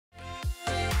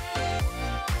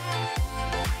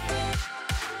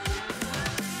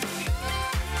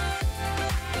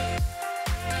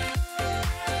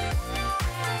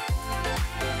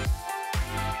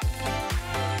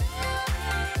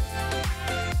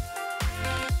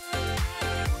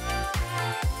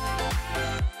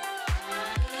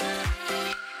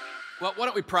Well, why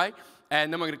don't we pray,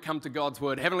 and then we're going to come to God's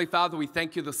Word. Heavenly Father, we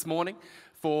thank you this morning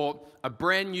for a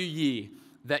brand new year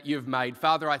that you've made.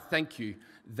 Father, I thank you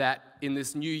that in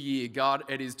this new year, God,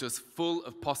 it is just full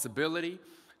of possibility.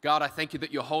 God, I thank you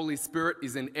that your Holy Spirit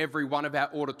is in every one of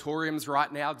our auditoriums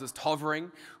right now, just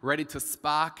hovering, ready to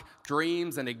spark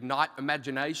dreams and ignite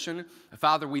imagination.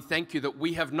 Father, we thank you that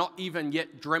we have not even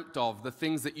yet dreamt of the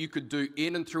things that you could do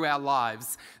in and through our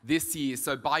lives this year.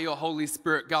 So by your Holy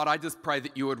Spirit, God, I just pray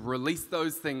that you would release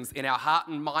those things in our heart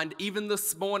and mind. Even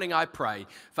this morning, I pray.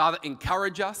 Father,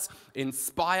 encourage us,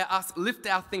 inspire us, lift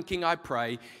our thinking, I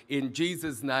pray. In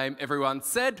Jesus' name, everyone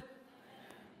said,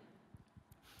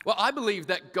 well, I believe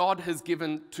that God has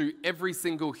given to every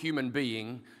single human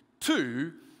being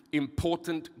two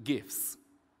important gifts.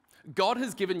 God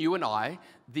has given you and I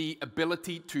the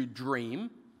ability to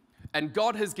dream, and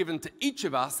God has given to each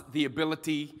of us the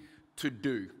ability to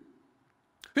do.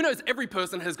 Who knows, every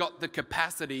person has got the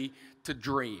capacity to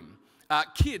dream.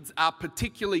 Kids are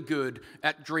particularly good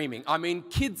at dreaming. I mean,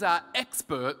 kids are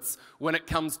experts when it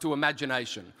comes to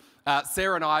imagination.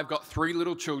 Sarah and I have got 3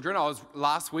 little children. I was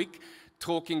last week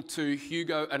talking to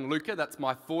Hugo and Luca, that's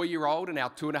my 4-year-old and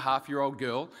our 2.5-year-old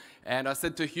girl, and I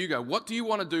said to Hugo, what do you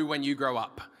want to do when you grow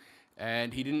up?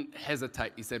 And he didn't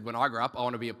hesitate. He said, when I grow up, I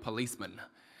want to be a policeman.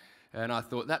 And I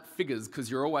thought, that figures,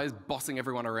 because you're always bossing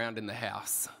everyone around in the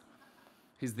house.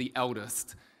 He's the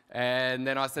eldest. And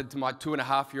then I said to my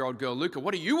 2.5-year-old girl, Luca,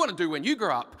 what do you want to do when you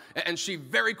grow up? And she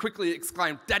very quickly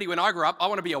exclaimed, Daddy, when I grow up, I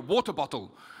want to be a water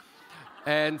bottle.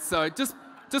 And so just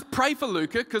pray for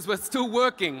Luca, because we're still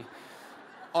working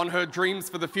on her dreams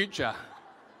for the future.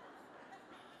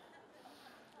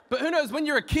 But who knows, when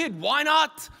you're a kid, why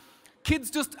not?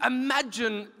 Kids just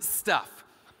imagine stuff.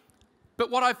 But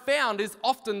what I've found is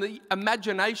often the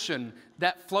imagination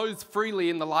that flows freely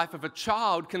in the life of a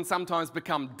child can sometimes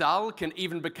become dull, can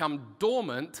even become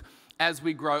dormant as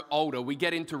we grow older. We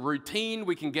get into routine,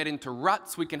 we can get into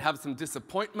ruts, we can have some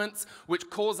disappointments, which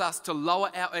cause us to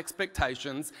lower our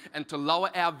expectations and to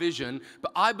lower our vision.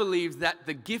 But I believe that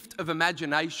the gift of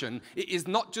imagination is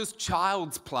not just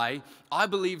child's play. I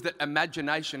believe that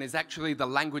imagination is actually the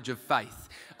language of faith.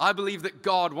 I believe that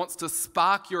God wants to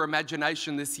spark your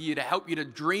imagination this year to help you to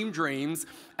dream dreams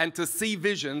and to see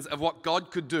visions of what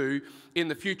God could do in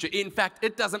the future. In fact,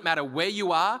 it doesn't matter where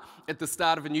you are at the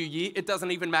start of a new year. It doesn't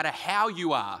even matter how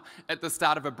you are at the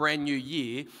start of a brand new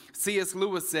year. C.S.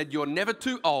 Lewis said, you're never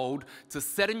too old to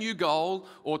set a new goal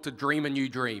or to dream a new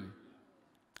dream.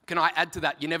 Can I add to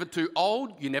that? You're never too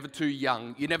old, you're never too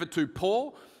young, you're never too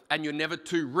poor, and you're never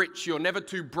too rich, you're never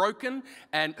too broken,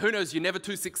 and who knows, you're never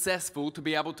too successful to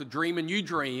be able to dream a new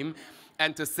dream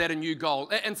and to set a new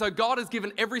goal. And so God has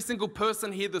given every single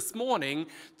person here this morning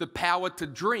the power to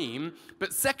dream,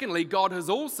 but secondly, God has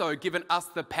also given us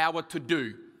the power to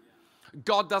do.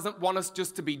 God doesn't want us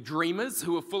just to be dreamers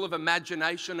who are full of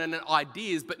imagination and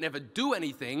ideas but never do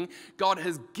anything. God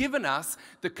has given us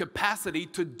the capacity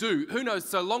to do. Who knows,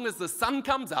 so long as the sun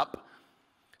comes up,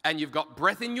 and you've got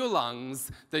breath in your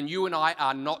lungs, then you and I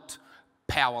are not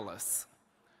powerless.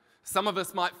 Some of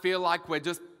us might feel like we're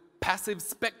just passive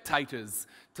spectators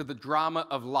to the drama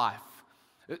of life.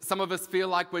 Some of us feel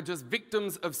like we're just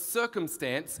victims of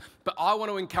circumstance, but I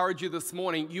want to encourage you this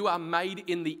morning, you are made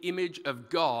in the image of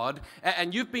God,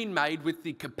 and you've been made with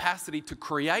the capacity to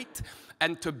create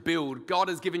and to build. God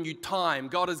has given you time.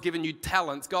 God has given you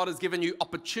talents. God has given you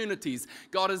opportunities.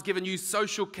 God has given you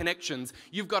social connections.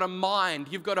 You've got a mind.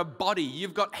 You've got a body.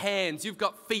 You've got hands. You've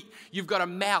got feet. You've got a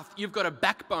mouth. You've got a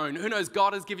backbone. Who knows?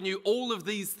 God has given you all of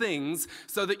these things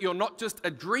so that you're not just a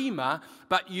dreamer,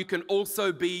 but you can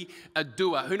also be a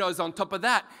doer. Who knows? On top of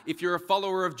that, if you're a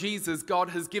follower of Jesus, God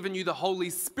has given you the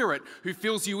Holy Spirit who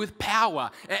fills you with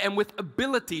power and with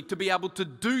ability to be able to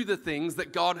do the things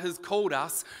that God has called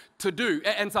us to do.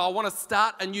 And so I want to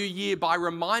start a new year by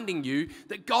reminding you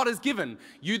that God has given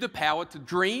you the power to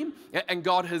dream, and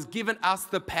God has given us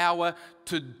the power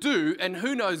to do. And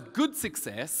who knows, good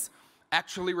success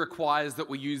actually requires that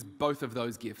we use both of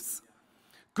those gifts.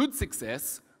 Good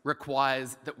success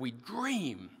requires that we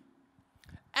dream,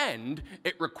 and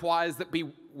it requires that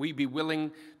we be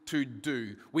willing to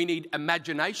do. We need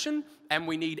imagination and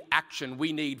we need action.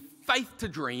 We need faith to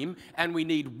dream and we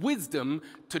need wisdom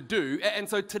to do. And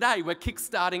so today we're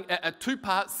kickstarting a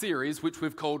 2-part series which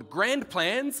we've called Grand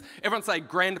Plans. Everyone say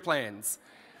grand plans.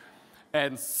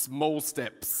 And small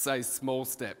steps. Say small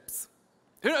steps.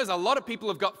 Who knows, a lot of people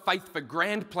have got faith for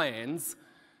grand plans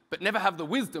but never have the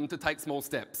wisdom to take small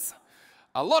steps.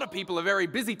 A lot of people are very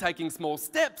busy taking small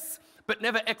steps but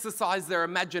never exercise their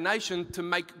imagination to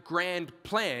make grand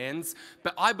plans.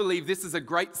 But I believe this is a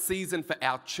great season for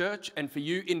our church and for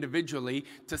you individually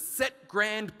to set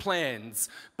grand plans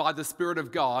by the Spirit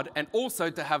of God, and also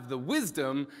to have the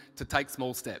wisdom to take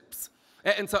small steps.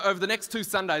 And so over the next 2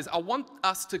 Sundays, I want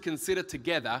us to consider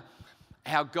together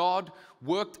how God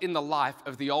worked in the life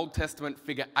of the Old Testament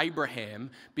figure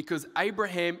Abraham, because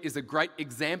Abraham is a great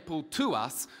example to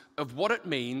us of what it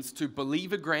means to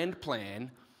believe a grand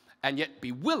plan and yet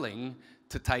be willing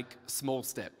to take small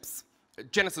steps.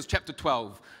 Genesis chapter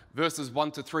 12, verses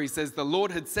 1 to 3 says, "The Lord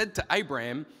had said to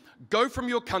Abraham, 'Go from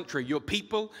your country, your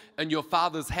people, and your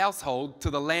father's household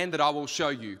to the land that I will show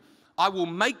you. I will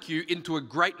make you into a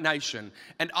great nation,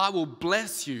 and I will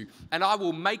bless you, and I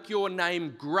will make your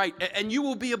name great, and you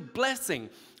will be a blessing.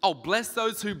 I'll bless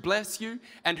those who bless you,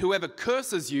 and whoever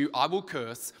curses you, I will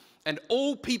curse, and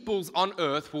all peoples on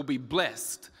earth will be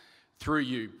blessed through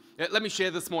you.'" Let me share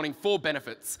this morning 4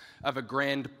 benefits of a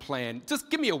grand plan.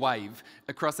 Just give me a wave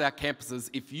across our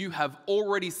campuses if you have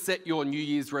already set your New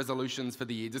Year's resolutions for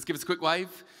the year. Just give us a quick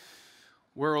wave.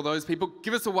 Where are all those people?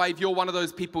 Give us a wave. You're one of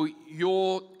those people,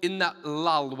 you're in that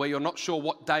lull where you're not sure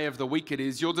what day of the week it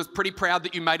is. You're just pretty proud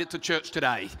that you made it to church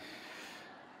today.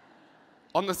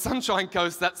 On the Sunshine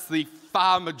Coast, that's the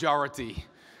far majority.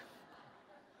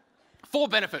 4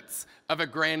 benefits of a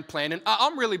grand plan. And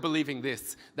I'm really believing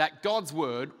this, that God's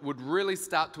word would really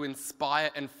start to inspire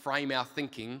and frame our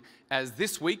thinking as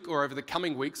this week or over the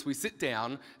coming weeks we sit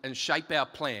down and shape our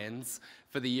plans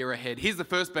for the year ahead. Here's the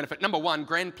first benefit. Number 1,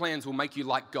 grand plans will make you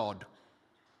like God.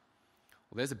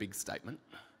 Well, there's a big statement.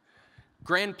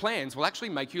 Grand plans will actually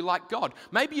make you like God.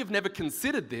 Maybe you've never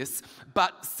considered this,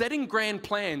 but setting grand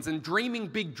plans and dreaming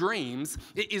big dreams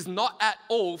is not at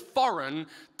all foreign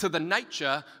to the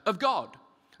nature of God.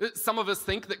 Some of us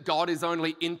think that God is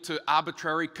only into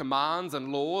arbitrary commands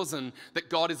and laws, and that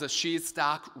God is a sheer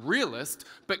stark realist,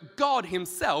 but God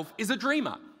himself is a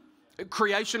dreamer.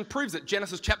 Creation proves it.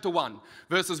 Genesis chapter 1,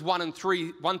 verses 1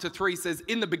 to 3 says,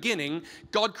 "In the beginning,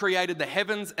 God created the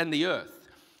heavens and the earth.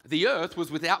 The earth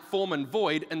was without form and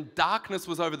void, and darkness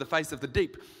was over the face of the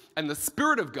deep. And the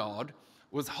Spirit of God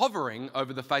was hovering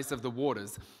over the face of the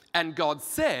waters. And God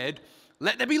said,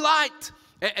 'Let there be light.'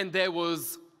 And there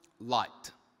was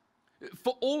light."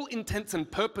 For all intents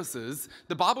and purposes,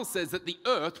 the Bible says that the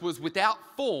earth was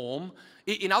without form.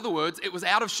 In other words, it was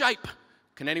out of shape.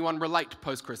 Can anyone relate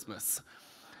post-Christmas?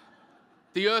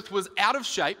 The earth was out of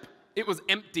shape, it was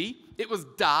empty, it was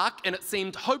dark, and it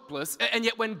seemed hopeless. And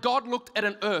yet when God looked at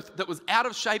an earth that was out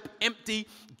of shape, empty,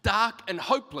 dark, and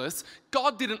hopeless,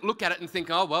 God didn't look at it and think,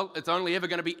 "Oh, well, it's only ever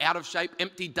going to be out of shape,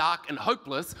 empty, dark, and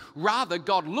hopeless." Rather,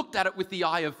 God looked at it with the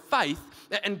eye of faith,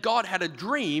 and God had a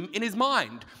dream in his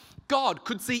mind. God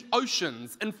could see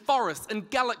oceans and forests and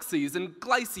galaxies and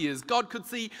glaciers. God could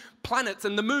see planets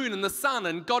and the moon and the sun.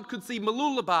 And God could see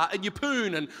Mooloolaba and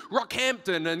Yeppoon and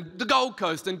Rockhampton and the Gold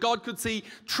Coast. And God could see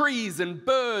trees and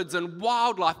birds and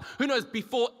wildlife. Who knows,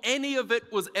 before any of it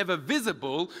was ever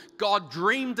visible, God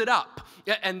dreamed it up.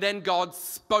 And then God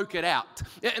spoke it out.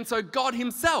 And so God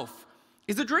himself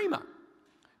is a dreamer.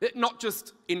 Not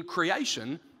just in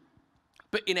creation,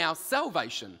 but in our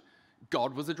salvation,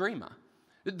 God was a dreamer.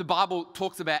 The Bible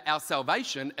talks about our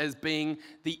salvation as being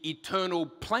the eternal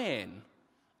plan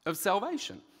of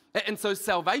salvation. And so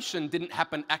salvation didn't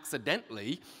happen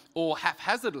accidentally or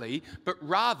haphazardly, but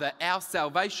rather our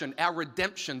salvation, our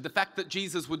redemption, the fact that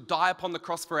Jesus would die upon the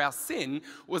cross for our sin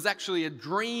was actually a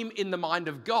dream in the mind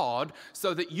of God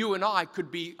so that you and I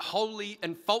could be holy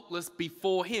and faultless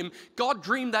before him. God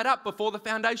dreamed that up before the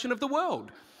foundation of the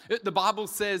world. The Bible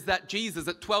says that Jesus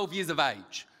at 12 years of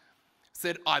age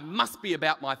said, "I must be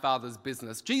about my Father's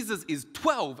business." Jesus is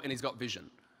 12 and he's got vision.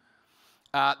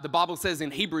 The Bible says in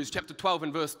Hebrews chapter 12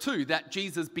 and verse 2 that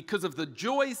Jesus, because of the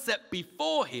joy set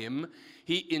before him,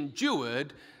 he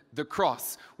endured the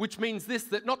cross. Which means this,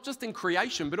 that not just in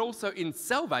creation, but also in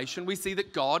salvation, we see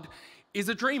that God is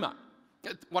a dreamer.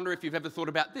 I wonder if you've ever thought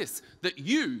about this, that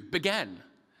you began,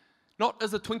 not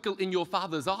as a twinkle in your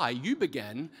Father's eye, you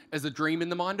began as a dream in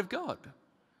the mind of God.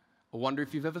 I wonder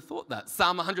if you've ever thought that.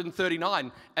 Psalm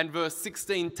 139 and verse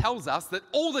 16 tells us that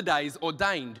all the days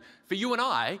ordained for you and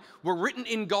I were written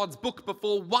in God's book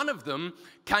before one of them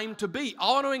came to be.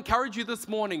 I want to encourage you this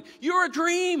morning. You're a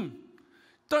dream.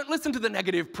 Don't listen to the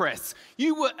negative press.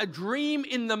 You were a dream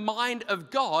in the mind of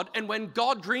God, and when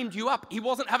God dreamed you up, he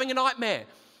wasn't having a nightmare.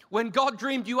 When God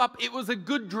dreamed you up, it was a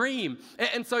good dream.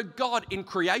 And so God, in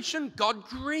creation, God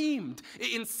dreamed.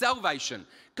 In salvation,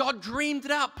 God dreamed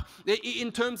it up.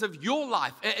 In terms of your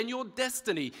life and your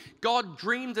destiny, God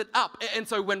dreamed it up. And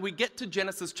so when we get to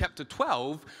Genesis chapter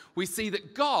 12, we see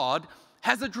that God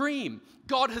has a dream.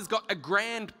 God has got a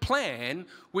grand plan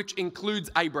which includes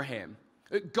Abraham.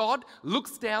 God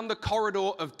looks down the corridor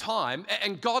of time,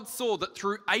 and God saw that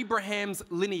through Abraham's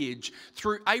lineage,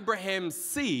 through Abraham's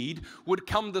seed, would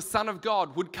come the Son of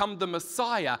God, would come the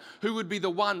Messiah, who would be the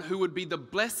one who would be the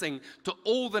blessing to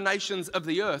all the nations of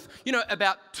the earth. You know,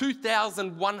 about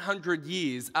 2,100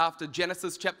 years after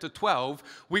Genesis chapter 12,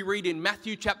 we read in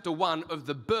Matthew chapter 1 of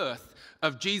the birth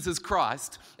of Jesus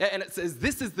Christ, and it says,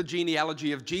 this is the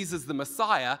genealogy of Jesus the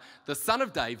Messiah, the son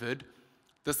of David,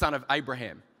 the son of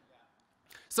Abraham.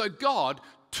 So God,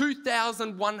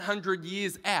 2,100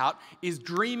 years out, is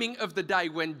dreaming of the day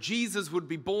when Jesus would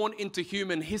be born into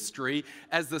human history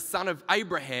as the son of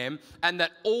Abraham, and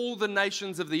that all the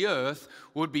nations of the earth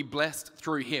would be blessed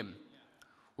through him.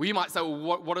 Well, you might say,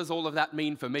 well, what does all of that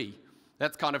mean for me?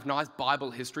 That's kind of nice Bible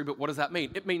history, but what does that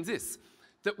mean? It means this,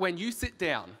 that when you sit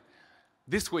down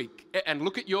this week and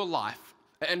look at your life,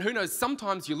 and who knows,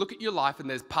 sometimes you look at your life and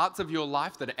there's parts of your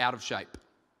life that are out of shape.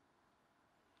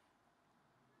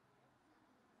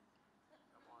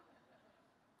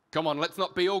 Come on, let's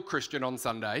not be all Christian on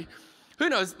Sunday. Who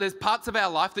knows, there's parts of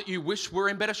our life that you wish were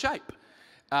in better shape.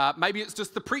 Maybe it's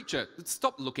just the preacher.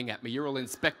 Stop looking at me, you're all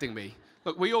inspecting me.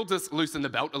 Look, we all just loosen the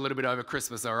belt a little bit over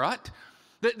Christmas, all right?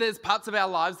 There's parts of our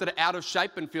lives that are out of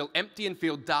shape and feel empty and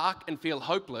feel dark and feel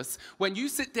hopeless. When you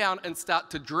sit down and start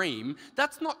to dream,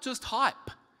 that's not just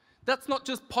hype. That's not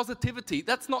just positivity.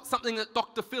 That's not something that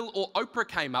Dr. Phil or Oprah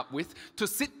came up with, to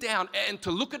sit down and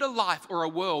to look at a life or a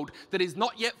world that is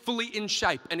not yet fully in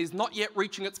shape and is not yet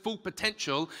reaching its full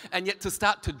potential, and yet to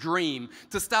start to dream,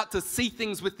 to start to see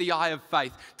things with the eye of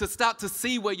faith, to start to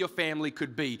see where your family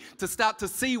could be, to start to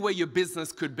see where your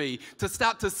business could be, to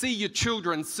start to see your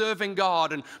children serving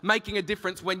God and making a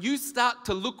difference. When you start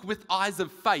to look with eyes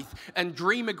of faith and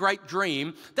dream a great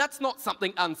dream, that's not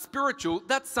something unspiritual.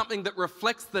 That's something that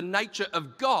reflects the nature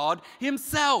of God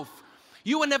himself.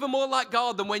 You are never more like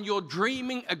God than when you're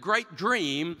dreaming a great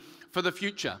dream for the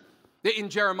future. In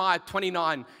Jeremiah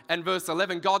 29 and verse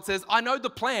 11, God says, I know the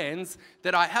plans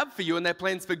that I have for you, and they're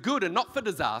plans for good and not for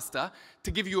disaster,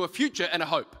 to give you a future and a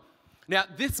hope. Now,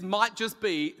 this might just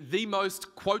be the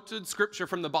most quoted scripture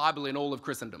from the Bible in all of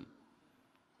Christendom.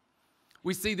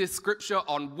 We see this scripture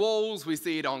on walls, we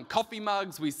see it on coffee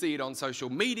mugs, we see it on social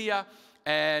media,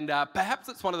 and perhaps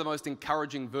it's one of the most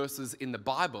encouraging verses in the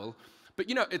Bible. But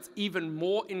you know, it's even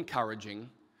more encouraging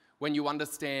when you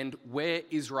understand where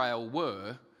Israel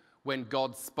were when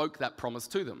God spoke that promise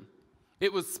to them.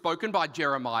 It was spoken by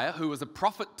Jeremiah, who was a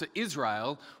prophet to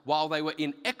Israel while they were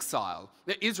in exile.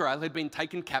 Israel had been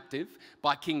taken captive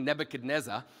by King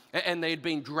Nebuchadnezzar, and they had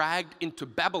been dragged into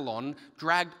Babylon,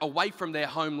 dragged away from their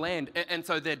homeland. And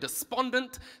so they're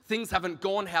despondent. Things haven't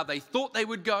gone how they thought they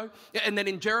would go. And then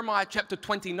in Jeremiah chapter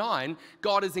 29,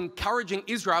 God is encouraging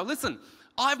Israel, listen,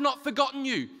 I've not forgotten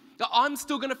you. I'm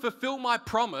still going to fulfill my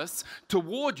promise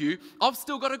toward you. I've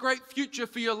still got a great future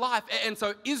for your life. And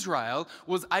so Israel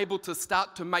was able to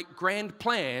start to make grand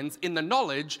plans in the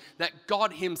knowledge that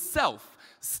God himself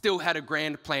still had a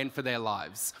grand plan for their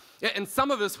lives. And some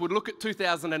of us would look at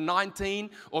 2019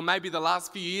 or maybe the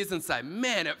last few years and say,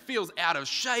 man, it feels out of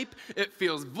shape. It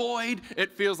feels void.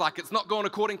 It feels like it's not going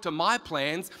according to my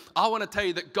plans. I want to tell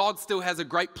you that God still has a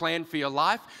great plan for your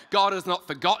life. God has not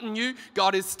forgotten you.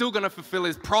 God is still going to fulfill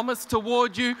his promise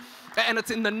toward you. And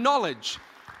it's in the knowledge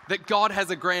that God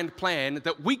has a grand plan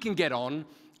that we can get on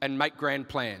and make grand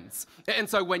plans. And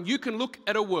so when you can look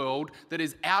at a world that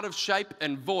is out of shape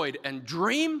and void and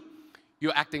dream,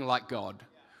 you're acting like God.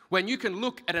 When you can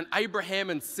look at an Abraham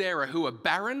and Sarah who are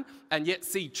barren and yet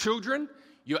see children,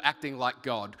 you're acting like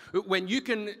God. When you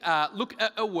can look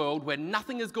at a world where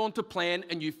nothing has gone to plan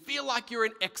and you feel like you're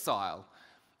in exile,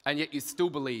 and yet you still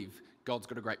believe God's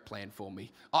got a great plan for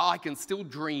me. I can still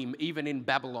dream even in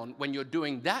Babylon. When you're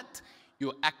doing that,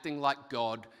 you're acting like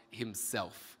God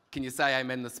himself. Can you say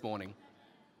amen this morning?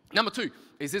 Number two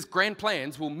is this: grand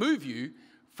plans will move you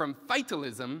from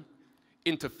fatalism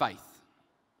into faith.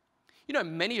 You know,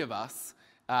 many of us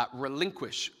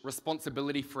relinquish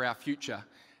responsibility for our future,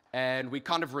 and we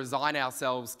kind of resign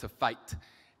ourselves to fate.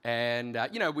 And,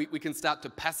 you know, we can start to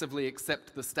passively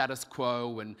accept the status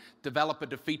quo and develop a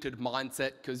defeated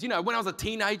mindset. Because, you know, when I was a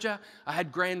teenager, I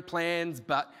had grand plans,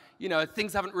 but, you know,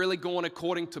 things haven't really gone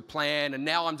according to plan. And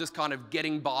now I'm just kind of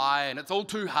getting by, and it's all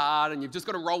too hard, and you've just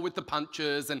got to roll with the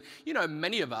punches. And, you know,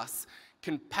 many of us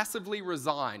can passively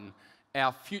resign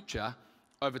our future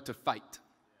over to fate.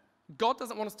 God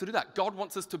doesn't want us to do that. God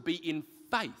wants us to be in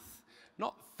faith,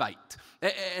 not fate.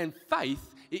 And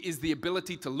faith is the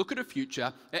ability to look at a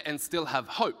future and still have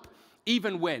hope,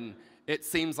 even when it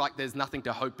seems like there's nothing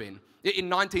to hope in. In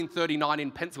 1939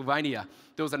 in Pennsylvania,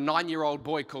 there was a 9-year-old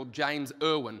boy called James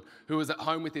Irwin who was at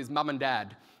home with his mum and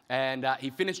dad. And he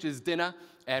finished his dinner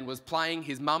and was playing.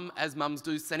 His mum, as mums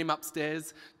do, sent him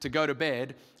upstairs to go to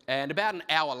bed. And about an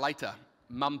hour later,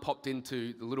 mum popped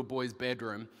into the little boy's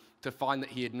bedroom to find that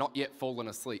he had not yet fallen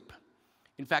asleep.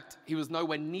 In fact, he was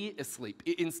nowhere near asleep.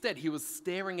 Instead, he was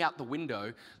staring out the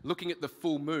window, looking at the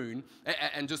full moon,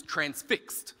 and just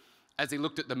transfixed as he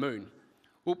looked at the moon.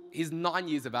 Well, he's 9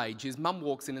 years of age. His mum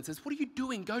walks in and says, "What are you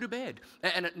doing? Go to bed."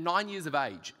 And at 9 years of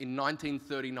age, in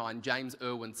 1939, James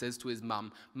Irwin says to his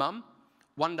mum, "Mum,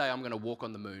 one day I'm going to walk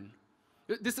on the moon."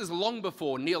 This is long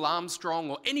before Neil Armstrong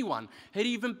or anyone had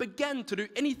even begun to do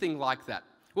anything like that.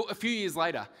 Well, a few years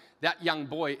later, that young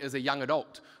boy, as a young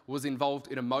adult, was involved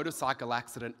in a motorcycle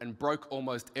accident and broke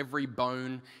almost every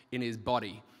bone in his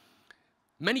body.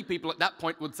 Many people at that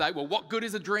point would say, well, what good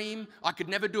is a dream? I could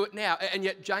never do it now. And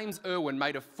yet James Irwin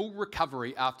made a full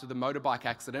recovery after the motorbike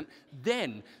accident,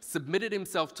 then submitted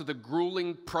himself to the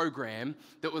grueling program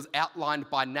that was outlined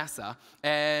by NASA.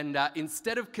 And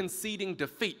instead of conceding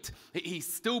defeat, he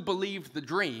still believed the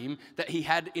dream that he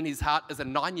had in his heart as a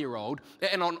 9-year-old.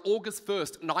 And on August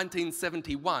 1st,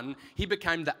 1971, he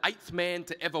became the 8th man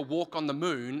to ever walk on the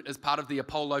moon as part of the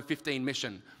Apollo 15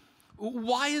 mission.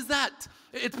 Why is that?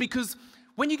 It's because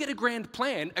when you get a grand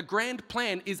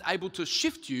plan is able to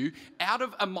shift you out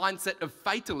of a mindset of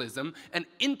fatalism and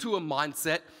into a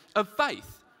mindset of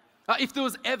faith. If there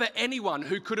was ever anyone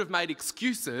who could have made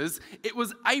excuses, it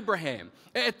was Abraham.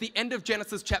 At the end of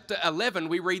Genesis chapter 11,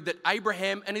 we read that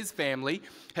Abraham and his family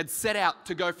had set out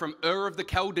to go from Ur of the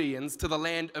Chaldeans to the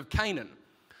land of Canaan.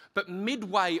 But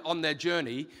midway on their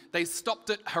journey, they stopped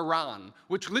at Haran,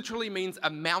 which literally means a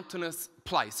mountainous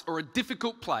place or a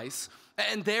difficult place.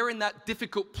 And there in that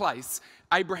difficult place,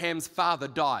 Abraham's father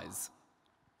dies.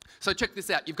 So check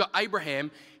this out. You've got Abraham,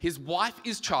 his wife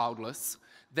is childless,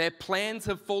 their plans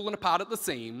have fallen apart at the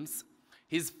seams,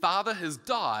 his father has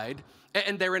died,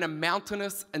 and they're in a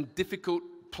mountainous and difficult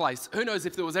place. Who knows,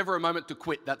 if there was ever a moment to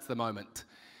quit, that's the moment.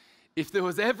 If there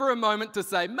was ever a moment to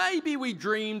say, maybe we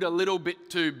dreamed a little bit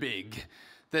too big,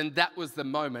 then that was the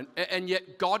moment. And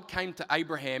yet God came to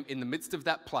Abraham in the midst of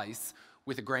that place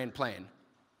with a grand plan.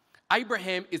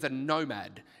 Abraham is a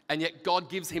nomad, and yet God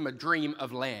gives him a dream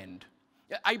of land.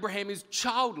 Abraham is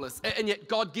childless, and yet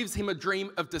God gives him a dream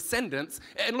of descendants.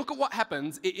 And look at what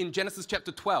happens in Genesis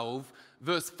chapter 12,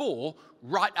 verse 4,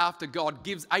 right after God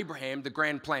gives Abraham the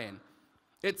grand plan.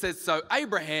 It says, so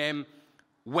Abraham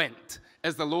went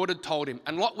as the Lord had told him,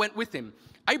 and Lot went with him.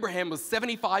 Abraham was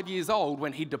 75 years old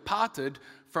when he departed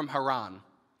from Haran.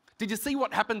 Did you see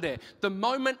what happened there? The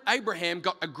moment Abraham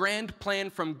got a grand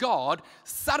plan from God,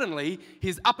 suddenly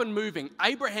he's up and moving.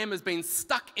 Abraham has been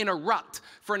stuck in a rut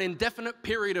for an indefinite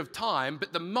period of time,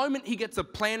 but the moment he gets a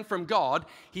plan from God,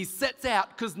 he sets out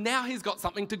because now he's got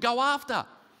something to go after.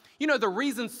 You know, the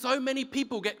reason so many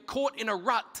people get caught in a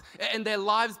rut and their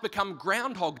lives become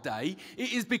Groundhog Day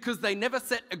is because they never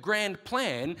set a grand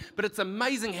plan. But it's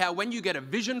amazing how when you get a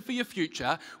vision for your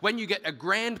future, when you get a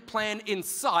grand plan in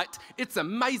sight, it's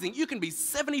amazing. You can be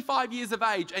 75 years of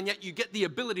age and yet you get the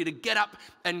ability to get up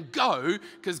and go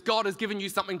because God has given you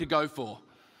something to go for.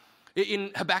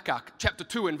 In Habakkuk chapter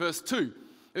 2 and verse 2,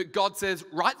 God says,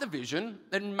 write the vision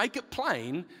and make it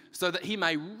plain so that he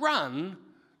may run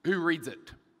who reads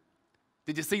it.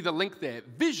 Did you see the link there?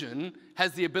 Vision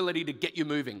has the ability to get you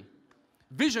moving.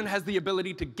 Vision has the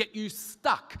ability to get you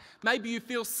stuck. Maybe you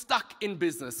feel stuck in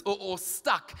business or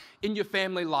stuck in your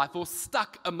family life or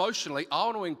stuck emotionally. I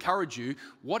want to encourage you,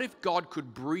 what if God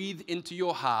could breathe into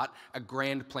your heart a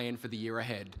grand plan for the year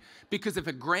ahead? Because if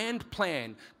a grand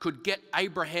plan could get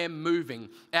Abraham moving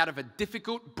out of a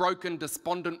difficult, broken,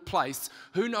 despondent place,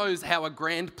 who knows how a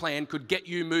grand plan could get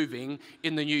you moving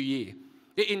in the new year?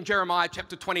 In Jeremiah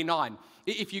chapter 29,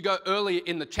 if you go earlier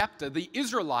in the chapter, the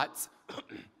Israelites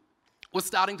were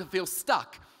starting to feel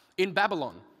stuck in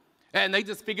Babylon. And they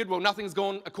just figured, well, nothing's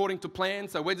gone according to plan,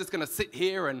 so we're just going to sit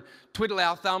here and twiddle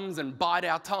our thumbs and bide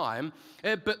our time.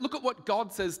 But look at what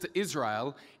God says to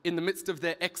Israel in the midst of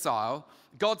their exile.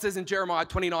 God says in Jeremiah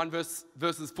 29,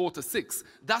 verses 4 to 6,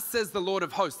 thus says the Lord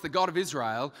of hosts, the God of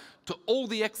Israel, to all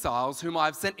the exiles whom I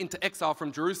have sent into exile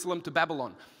from Jerusalem to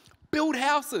Babylon, build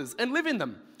houses and live in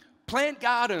them. Plant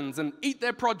gardens and eat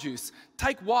their produce.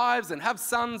 Take wives and have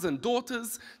sons and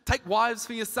daughters. Take wives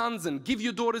for your sons and give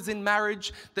your daughters in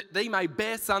marriage, that they may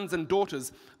bear sons and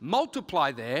daughters.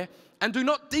 Multiply there and do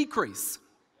not decrease.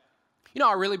 You know,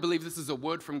 I really believe this is a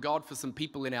word from God for some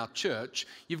people in our church.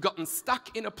 You've gotten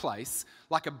stuck in a place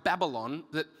like a Babylon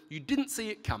that you didn't see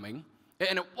it coming,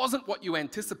 and it wasn't what you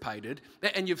anticipated,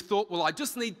 and you've thought, well, I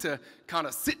just need to kind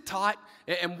of sit tight,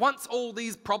 and once all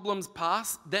these problems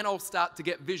pass, then I'll start to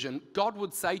get vision, God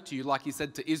would say to you, like he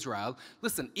said to Israel,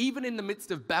 listen, even in the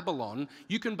midst of Babylon,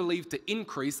 you can believe to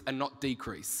increase and not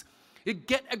decrease. You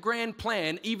get a grand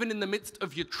plan even in the midst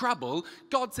of your trouble.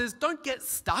 God says, don't get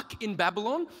stuck in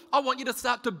Babylon. I want you to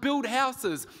start to build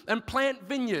houses and plant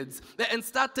vineyards and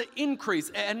start to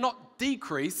increase and not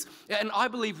decrease. And I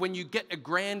believe when you get a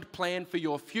grand plan for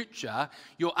your future,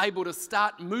 you're able to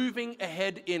start moving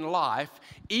ahead in life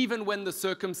even when the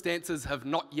circumstances have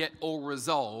not yet all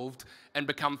resolved and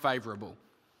become favorable.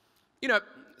 You know,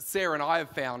 Sarah and I have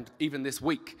found even this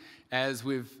week, as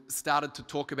we've started to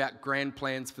talk about grand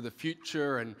plans for the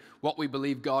future and what we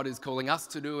believe God is calling us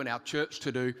to do and our church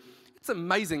to do, it's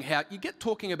amazing how you get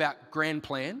talking about grand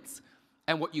plans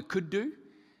and what you could do.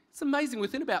 It's amazing,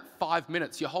 within about 5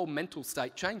 minutes, your whole mental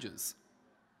state changes.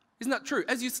 Isn't that true?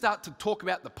 As you start to talk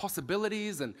about the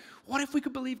possibilities and what if we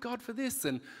could believe God for this,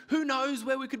 and who knows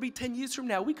where we could be 10 years from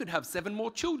now? We could have 7 more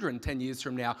children 10 years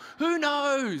from now. Who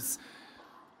knows?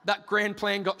 That grand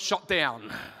plan got shot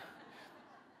down.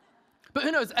 But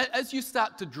who knows, as you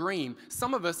start to dream,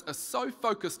 some of us are so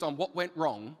focused on what went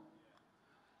wrong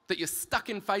that you're stuck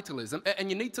in fatalism, and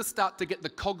you need to start to get the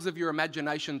cogs of your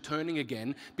imagination turning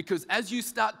again, because as you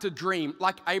start to dream,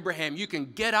 like Abraham, you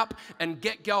can get up and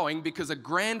get going because a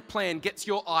grand plan gets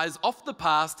your eyes off the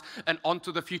past and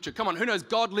onto the future. Come on, who knows,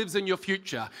 God lives in your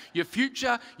future. Your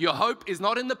future, your hope is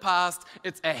not in the past,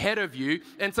 it's ahead of you.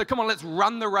 And so come on, let's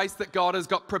run the race that God has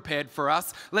got prepared for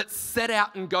us. Let's set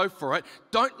out and go for it.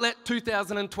 Don't let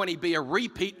 2020 be a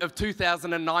repeat of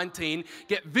 2019.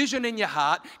 Get vision in your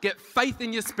heart, get faith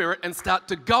in your spirit, and start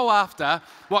to go after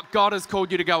what God has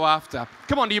called you to go after.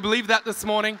 Come on, do you believe that this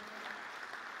morning?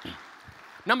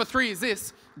 Number 3 is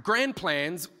this: grand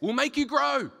plans will make you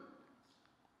grow.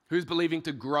 Who's believing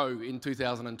to grow in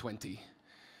 2020?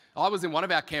 I was in one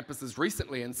of our campuses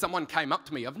recently and someone came up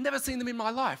to me. I've never seen them in my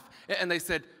life. And they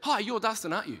said, "Hi, you're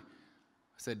Dustan, aren't you?"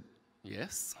 I said,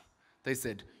 "Yes." They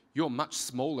said, "You're much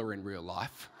smaller in real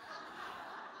life."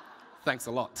 Thanks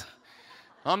a lot.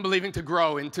 I'm believing to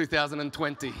grow in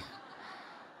 2020.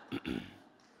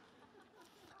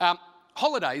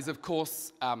 Holidays, of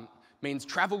course, means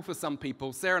travel for some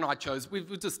people. Sarah and I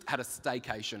we've just had a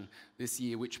staycation this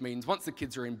year, which means once the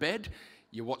kids are in bed,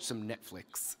 you watch some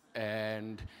Netflix.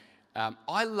 And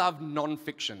I love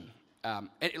non-fiction.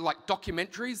 Like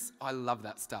documentaries, I love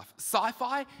that stuff.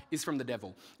 Sci-fi is from the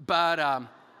devil. But,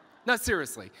 no,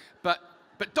 seriously. But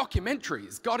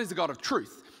documentaries, God is a God of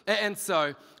truth. And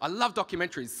so I love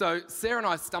documentaries. So Sarah and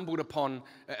I stumbled upon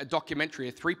a documentary,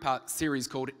 a 3-part series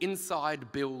called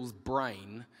Inside Bill's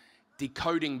Brain,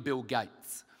 Decoding Bill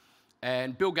Gates.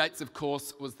 And Bill Gates, of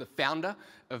course, was the founder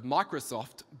of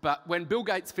Microsoft. But when Bill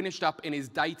Gates finished up in his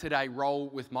day-to-day role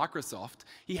with Microsoft,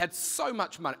 he had so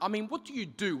much money. I mean, what do you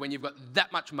do when you've got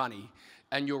that much money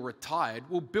and you're retired?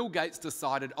 Well, Bill Gates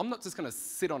decided, I'm not just going to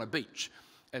sit on a beach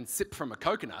and sip from a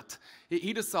coconut.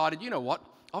 He decided, you know what?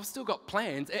 I've still got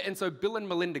plans. And so Bill and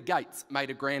Melinda Gates made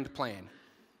a grand plan.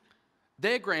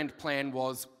 Their grand plan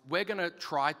was, we're going to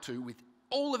try to, with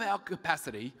all of our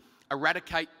capacity,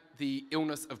 eradicate the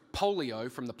illness of polio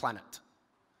from the planet.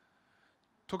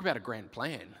 Talk about a grand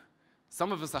plan.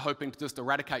 Some of us are hoping to just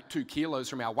eradicate 2 kilos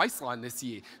from our waistline this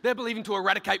year. They're believing to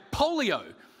eradicate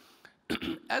polio.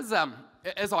 As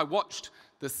I watched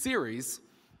the series,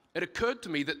 it occurred to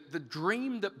me that the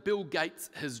dream that Bill Gates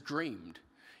has dreamed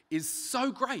is so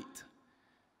great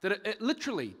that it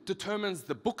literally determines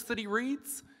the books that he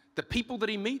reads, the people that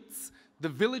he meets, the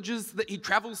villages that he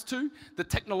travels to, the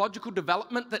technological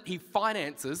development that he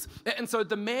finances. And so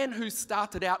the man who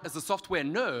started out as a software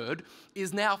nerd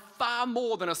is now far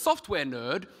more than a software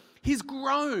nerd. He's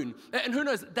grown. And who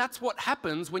knows, that's what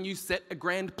happens when you set a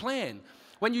grand plan.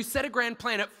 When you set a grand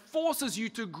plan, it forces you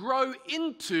to grow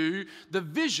into the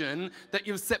vision that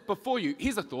you've set before you.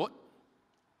 Here's a thought.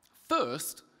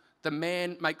 First, the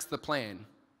man makes the plan.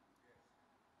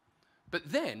 But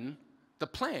then, the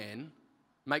plan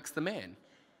makes the man.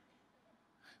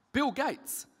 Bill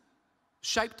Gates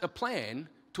shaped a plan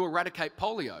to eradicate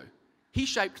polio. He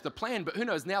shaped the plan, but who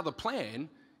knows, now the plan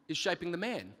is shaping the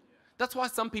man. That's why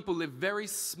some people live very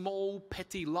small,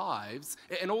 petty lives,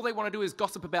 and all they want to do is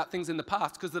gossip about things in the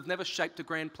past because they've never shaped a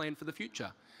grand plan for the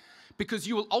future. Because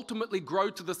you will ultimately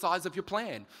grow to the size of your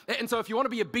plan. And so if you want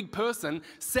to be a big person,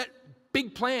 set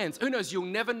big plans. Who knows, you'll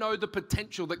never know the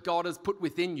potential that God has put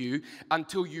within you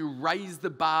until you raise the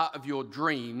bar of your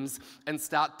dreams and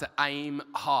start to aim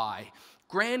high.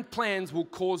 Grand plans will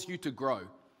cause you to grow.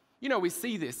 You know, we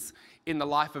see this in the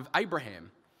life of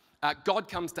Abraham. God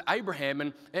comes to Abraham,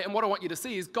 and what I want you to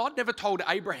see is God never told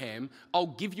Abraham, I'll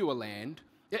give you a land.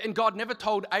 And God never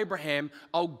told Abraham,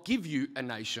 I'll give you a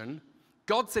nation.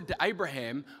 God said to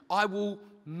Abraham, I will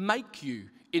make you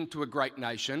into a great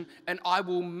nation, and I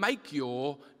will make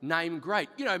your name great.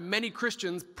 You know, many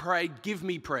Christians pray, give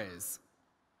me prayers.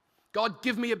 God,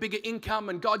 give me a bigger income,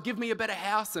 and God, give me a better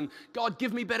house, and God,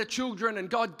 give me better children, and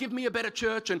God, give me a better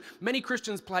church. And many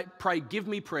Christians pray, give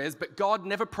me prayers, but God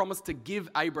never promised to give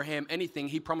Abraham anything.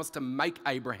 He promised to make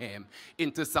Abraham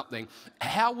into something.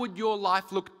 How would your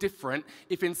life look different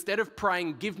if instead of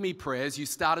praying, give me prayers, you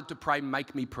started to pray,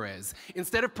 make me prayers?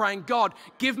 Instead of praying, God,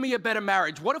 give me a better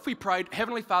marriage, what if we prayed,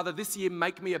 Heavenly Father, this year,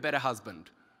 make me a better husband?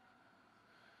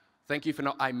 Thank you for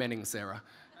not amening, Sarah,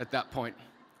 at that point.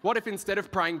 What if instead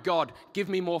of praying, God, give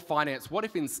me more finance, what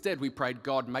if instead we prayed,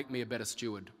 God, make me a better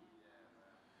steward?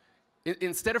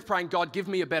 Instead of praying, God, give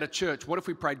me a better church, what if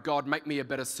we prayed, God, make me a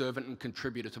better servant and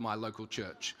contributor to my local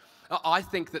church? I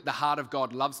think that the heart of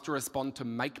God loves to respond to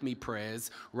make me prayers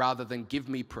rather than give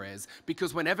me prayers,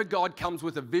 because whenever God comes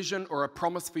with a vision or a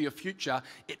promise for your future,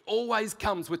 it always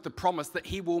comes with the promise that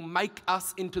He will make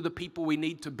us into the people we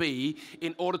need to be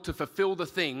in order to fulfill the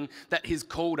thing that He's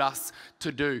called us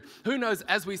to do. Who knows,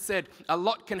 as we said, a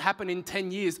lot can happen in 10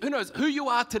 years. Who knows, who you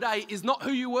are today is not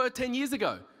who you were 10 years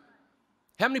ago.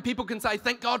 How many people can say,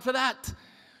 thank God for that?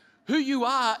 Who you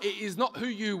are is not who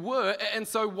you were, and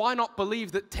so why not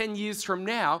believe that 10 years from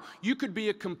now, you could be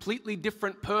a completely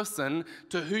different person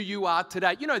to who you are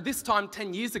today? You know, this time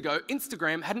 10 years ago,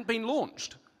 Instagram hadn't been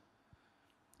launched.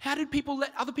 How did people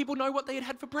let other people know what they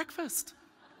had for breakfast?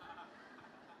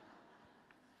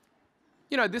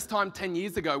 You know, this time 10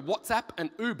 years ago, WhatsApp and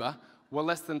Uber were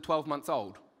less than 12 months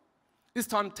old. This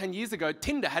time 10 years ago,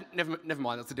 Tinder had, never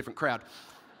mind, that's a different crowd.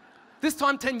 This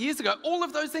time 10 years ago, all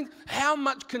of those things, how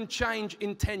much can change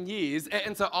in 10 years?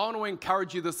 And so I want to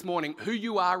encourage you this morning, who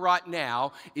you are right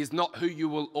now is not who you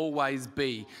will always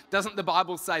be. Doesn't the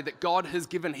Bible say that God has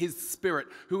given His Spirit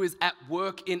who is at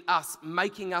work in us,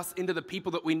 making us into the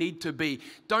people that we need to be?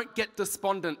 Don't get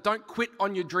despondent. Don't quit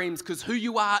on your dreams, because who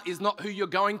you are is not who you're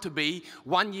going to be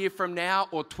 1 year from now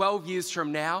or 12 years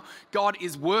from now. God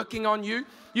is working on you.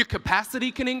 Your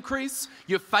capacity can increase,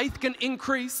 your faith can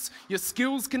increase, your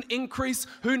skills can increase.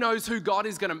 Who knows who God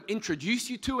is going to introduce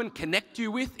you to and connect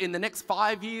you with in the next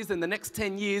 5 years, in the next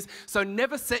 10 years. So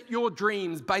never set your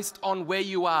dreams based on where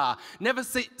you are. Never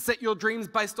set your dreams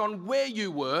based on where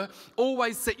you were.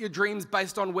 Always set your dreams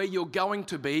based on where you're going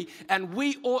to be. And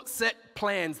we ought set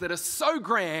plans that are so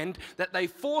grand that they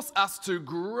force us to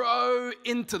grow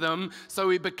into them so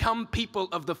we become people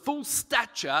of the full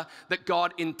stature that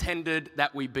God intended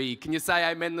that we be. Can you say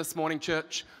amen this morning,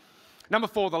 church? Number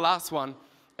 4, the last one,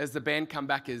 as the band come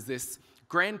back, is this: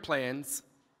 grand plans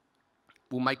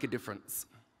will make a difference.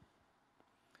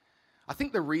 I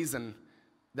think the reason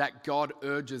that God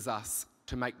urges us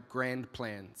to make grand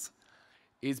plans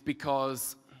is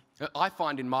because I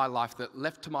find in my life that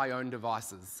left to my own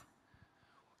devices,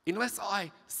 unless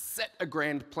I set a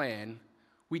grand plan,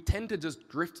 we tend to just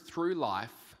drift through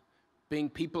life being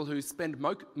people who spend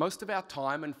most of our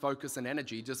time and focus and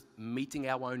energy just meeting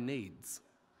our own needs.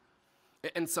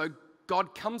 And so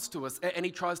God comes to us and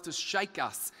He tries to shake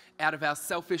us out of our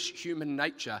selfish human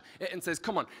nature and says,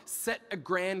 come on, set a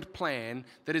grand plan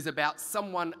that is about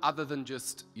someone other than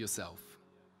just yourself.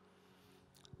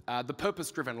 The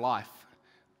Purpose-Driven Life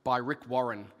by Rick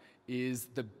Warren is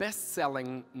the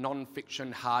best-selling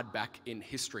non-fiction hardback in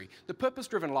history. The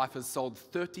Purpose-Driven Life has sold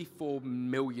 34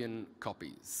 million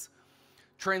copies,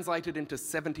 translated into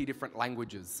 70 different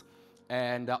languages.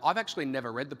 And I've actually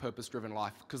never read The Purpose-Driven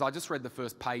Life because I just read the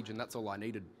first page and that's all I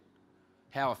needed.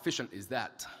 How efficient is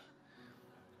that?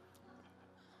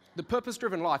 The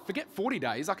Purpose-Driven Life, forget 40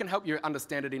 days, I can help you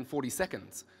understand it in 40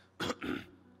 seconds. The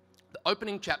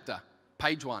opening chapter,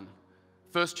 page 1,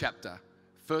 first chapter,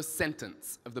 first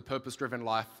sentence of The Purpose-Driven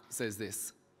Life says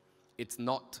this: it's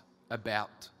not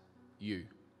about you.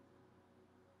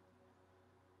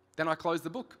 Then I closed the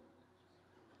book.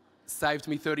 Saved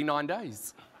me 39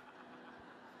 days.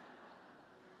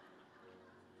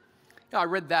 I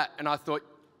read that and I thought,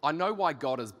 I know why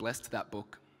God has blessed that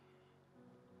book.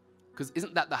 Because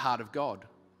isn't that the heart of God?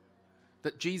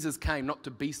 That Jesus came not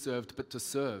to be served, but to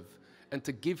serve. And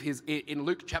to give His, in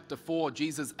Luke chapter 4,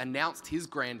 Jesus announced His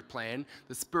grand plan.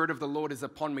 The Spirit of the Lord is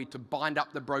upon me to bind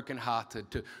up the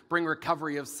brokenhearted, to bring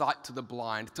recovery of sight to the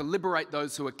blind, to liberate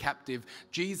those who are captive.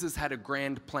 Jesus had a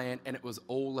grand plan and it was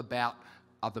all about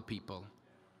other people.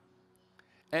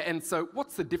 And so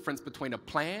what's the difference between a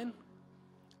plan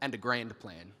and a grand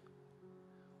plan?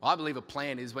 I believe a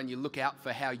plan is when you look out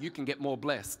for how you can get more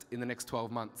blessed in the next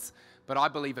 12 months. But I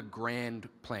believe a grand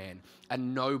plan, a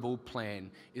noble plan,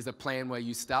 is a plan where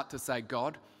you start to say,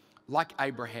 God, like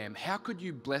Abraham, how could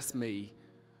you bless me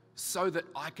so that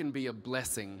I can be a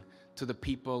blessing to the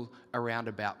people around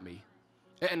about me?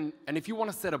 And if you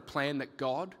want to set a plan that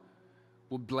God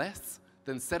will bless,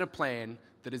 then set a plan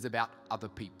that is about other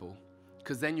people,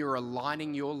 because then you're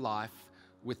aligning your life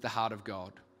with the heart of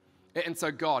God. And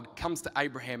so God comes to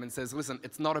Abraham and says, listen,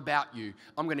 it's not about you.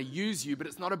 I'm going to use you, but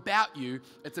it's not about you.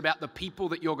 It's about the people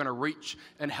that you're going to reach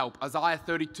and help. Isaiah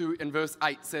 32 in verse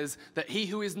 8 says that he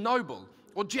who is noble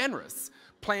or generous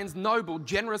plans noble,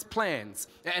 generous plans.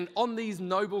 And on these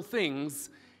noble things,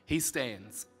 he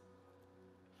stands.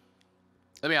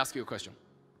 Let me ask you a question.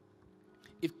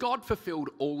 If God fulfilled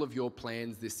all of your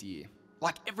plans this year,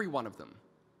 like every one of them,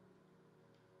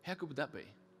 how good would that be?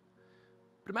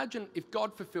 But imagine if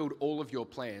God fulfilled all of your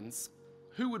plans,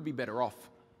 who would be better off?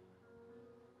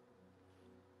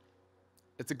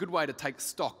 It's a good way to take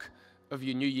stock of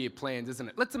your New Year plans, isn't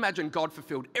it? Let's imagine God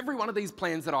fulfilled every one of these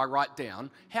plans that I write down.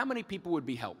 How many people would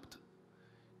be helped?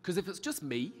 Because if it's just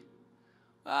me,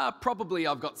 probably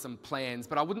I've got some plans,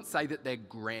 but I wouldn't say that they're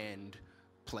grand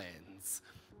plans.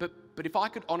 But if I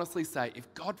could honestly say,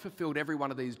 if God fulfilled every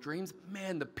one of these dreams,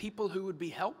 man, the people who would be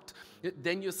helped,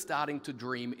 then you're starting to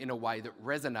dream in a way that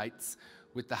resonates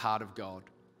with the heart of God.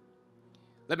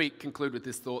 Let me conclude with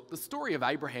this thought. The story of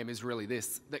Abraham is really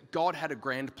this, that God had a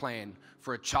grand plan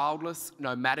for a childless,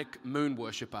 nomadic moon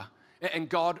worshipper. And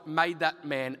God made that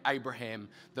man Abraham,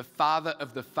 the father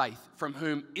of the faith, from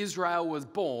whom Israel was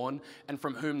born and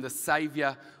from whom the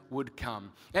Savior would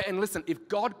come. And listen, if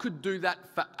God could do that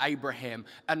for Abraham,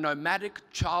 a nomadic,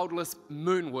 childless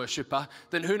moon worshipper,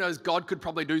 then who knows, God could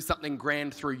probably do something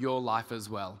grand through your life as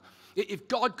well. If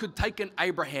God could take an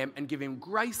Abraham and give him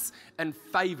grace and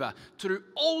favor to do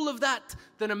all of that,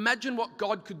 then imagine what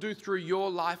God could do through your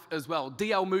life as well.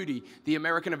 D.L. Moody, the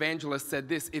American evangelist, said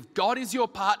this: if God is your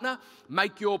partner,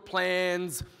 make your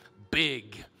plans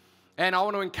big. And I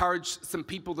want to encourage some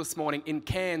people this morning in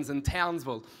Cairns and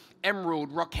Townsville, Emerald,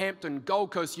 Rockhampton,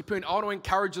 Gold Coast, Yeppoon. I want to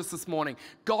encourage us this morning.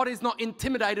 God is not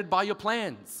intimidated by your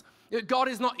plans. God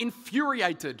is not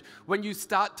infuriated when you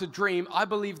start to dream. I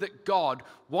believe that God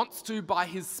wants to, by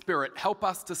His Spirit, help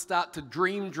us to start to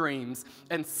dream dreams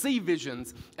and see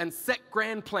visions and set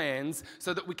grand plans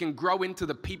so that we can grow into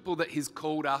the people that He's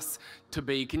called us to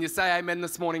be. Can you say amen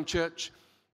this morning, church?